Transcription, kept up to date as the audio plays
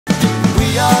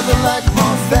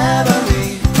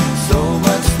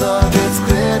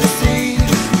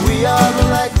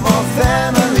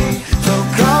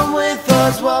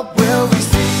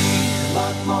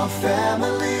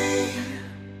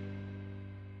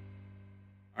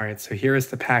All right, so here is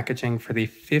the packaging for the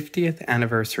 50th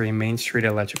anniversary Mainstreet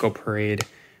Electrical Parade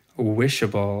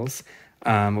Wishables.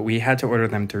 We had to order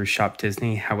them through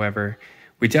ShopDisney. However,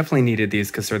 we definitely needed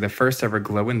these because they're the first ever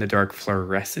glow-in-the-dark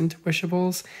fluorescent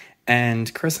Wishables.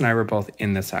 And Chris and I were both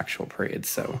in this actual parade,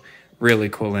 so really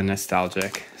cool and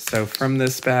nostalgic. So from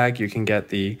this bag, you can get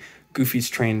the Goofy's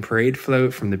Train parade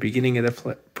float from the beginning of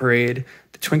the parade,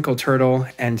 the Twinkle Turtle,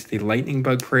 and the Lightning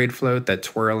Bug parade float that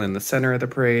twirl in the center of the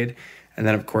parade. And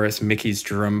then, of course, Mickey's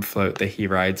drum float that he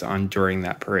rides on during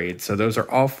that parade. So those are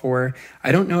all four.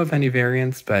 I don't know of any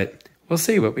variants, but we'll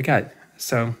see what we got.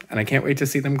 So, and I can't wait to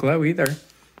see them glow either.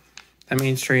 The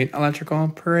Mainstreet Electrical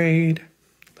Parade.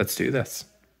 Let's do this.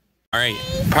 All right,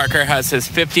 Parker has his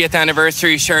 50th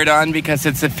anniversary shirt on because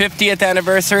it's the 50th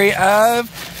anniversary of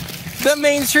the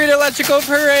Mainstreet Electrical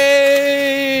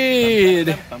Parade.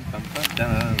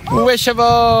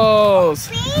 Wishables.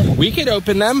 We could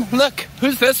open them. Look,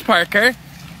 who's this, Parker?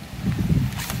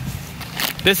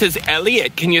 This is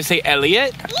Elliot. Can you say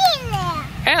Elliot? Yeah.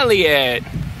 Elliot.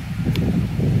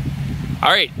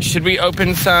 All right, should we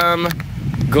open some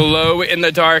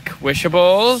glow-in-the-dark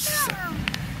Wishables?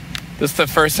 This is the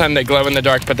first time they glow in the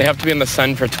dark, but they have to be in the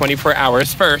sun for 24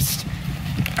 hours first.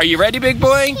 Are you ready, big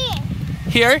boy?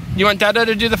 Here? You want Dada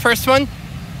to do the first one?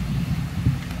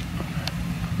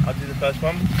 I'll do the first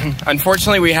one.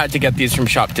 Unfortunately, we had to get these from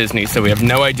ShopDisney, so we have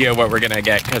no idea what we're going to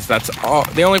get because that's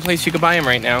the only place you can buy them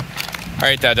right now. All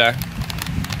right, Dada.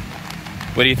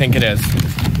 What do you think it is?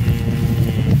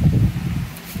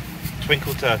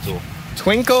 Twinkle Turtle.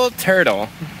 Twinkle Turtle.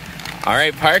 All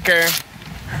right, Parker.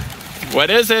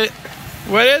 What is it?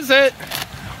 What is it?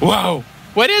 Whoa!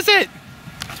 What is it?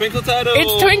 Twinkle Turtle!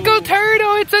 It's Twinkle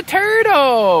Turtle! It's a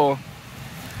turtle!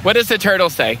 What does the turtle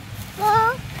say?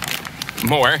 More.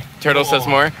 More. Turtle says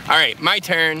more. All right, my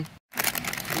turn.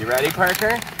 You ready,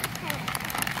 Parker?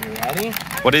 You ready?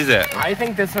 What is it? I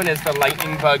think this one is the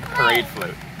Lightning Bug Parade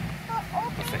Float.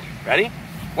 Let's see. Ready?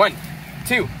 1,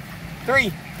 2,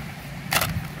 3.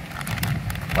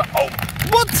 Oh!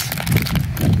 What?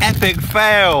 Epic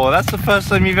fail! That's the first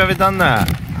time you've ever done that.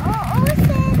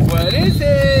 What is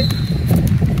it?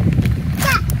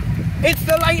 It's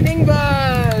the lightning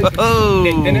bug! Oh.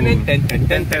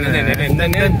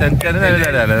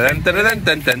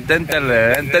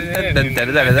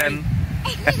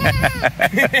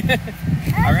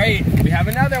 All right, we have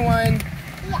another one.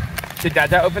 Yeah. Should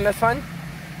Dada open this one?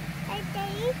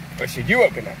 Okay. Or should you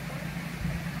open it?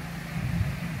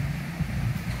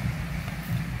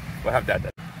 We'll have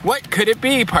Dada. What could it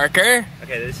be, Parker?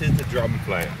 Okay, this is the drum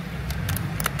float.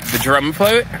 The drum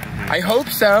float? I hope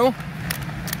so.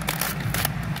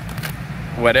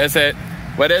 What is it?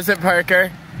 What is it,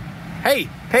 Parker? Hey,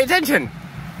 pay attention.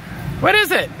 What is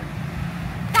it?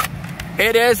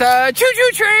 It is a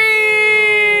choo-choo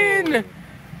train!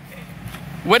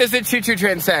 What does the choo-choo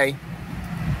train say?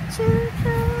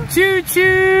 Choo-choo.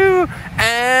 Choo-choo!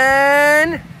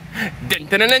 And...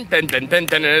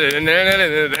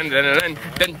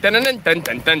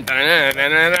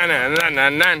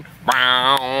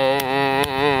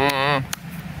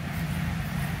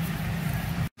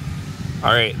 All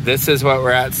right, this is what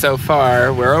we're at so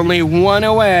far. We're only one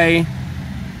away.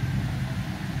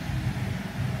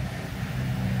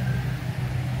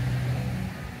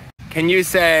 Can you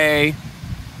say,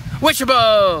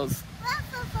 Wishables?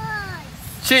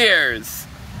 Cheers.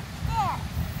 Yeah.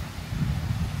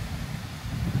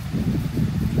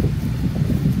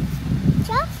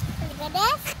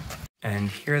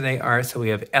 And here they are. So we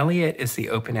have Elliot is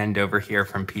the open end over here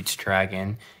from Peach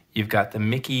Dragon. You've got the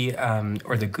Mickey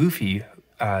or the Goofy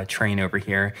train over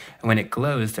here. And when it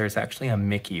glows, there's actually a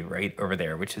Mickey right over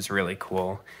there, which is really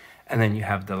cool. And then you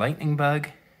have the lightning bug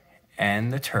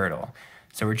and the turtle.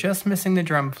 So we're just missing the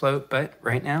drum float, but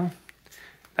right now,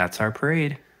 that's our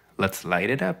parade. Let's light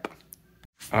it up.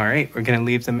 All right, we're gonna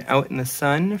leave them out in the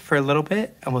sun for a little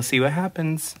bit and we'll see what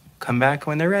happens. Come back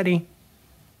when they're ready.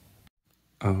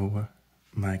 Oh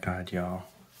my God, y'all.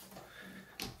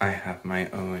 I have my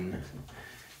own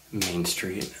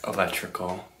Mainstreet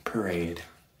Electrical Parade.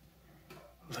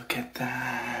 Look at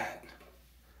that.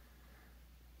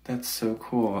 That's so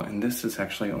cool. And this is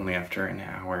actually only after an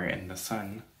hour in the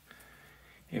sun,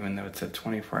 even though it's at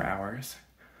 24 hours.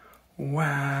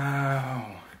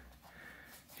 Wow.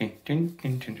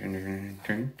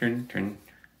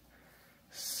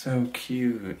 So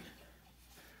cute.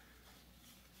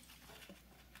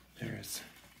 There's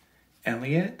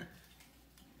Elliot.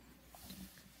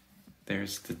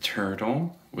 There's the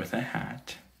turtle with a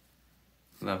hat.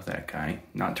 Love that guy.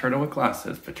 Not turtle with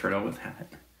glasses, but turtle with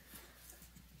hat.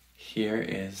 Here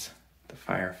is the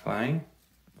firefly.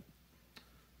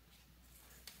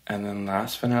 And then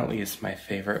last but not least, my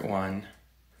favorite one,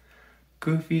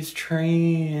 Goofy's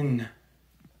train.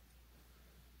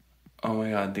 Oh my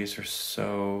god, these are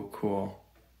so cool.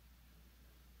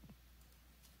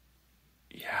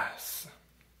 Yes.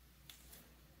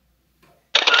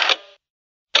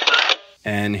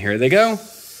 And here they go.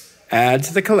 Add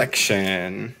to the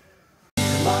collection.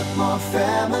 Lot more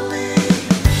family.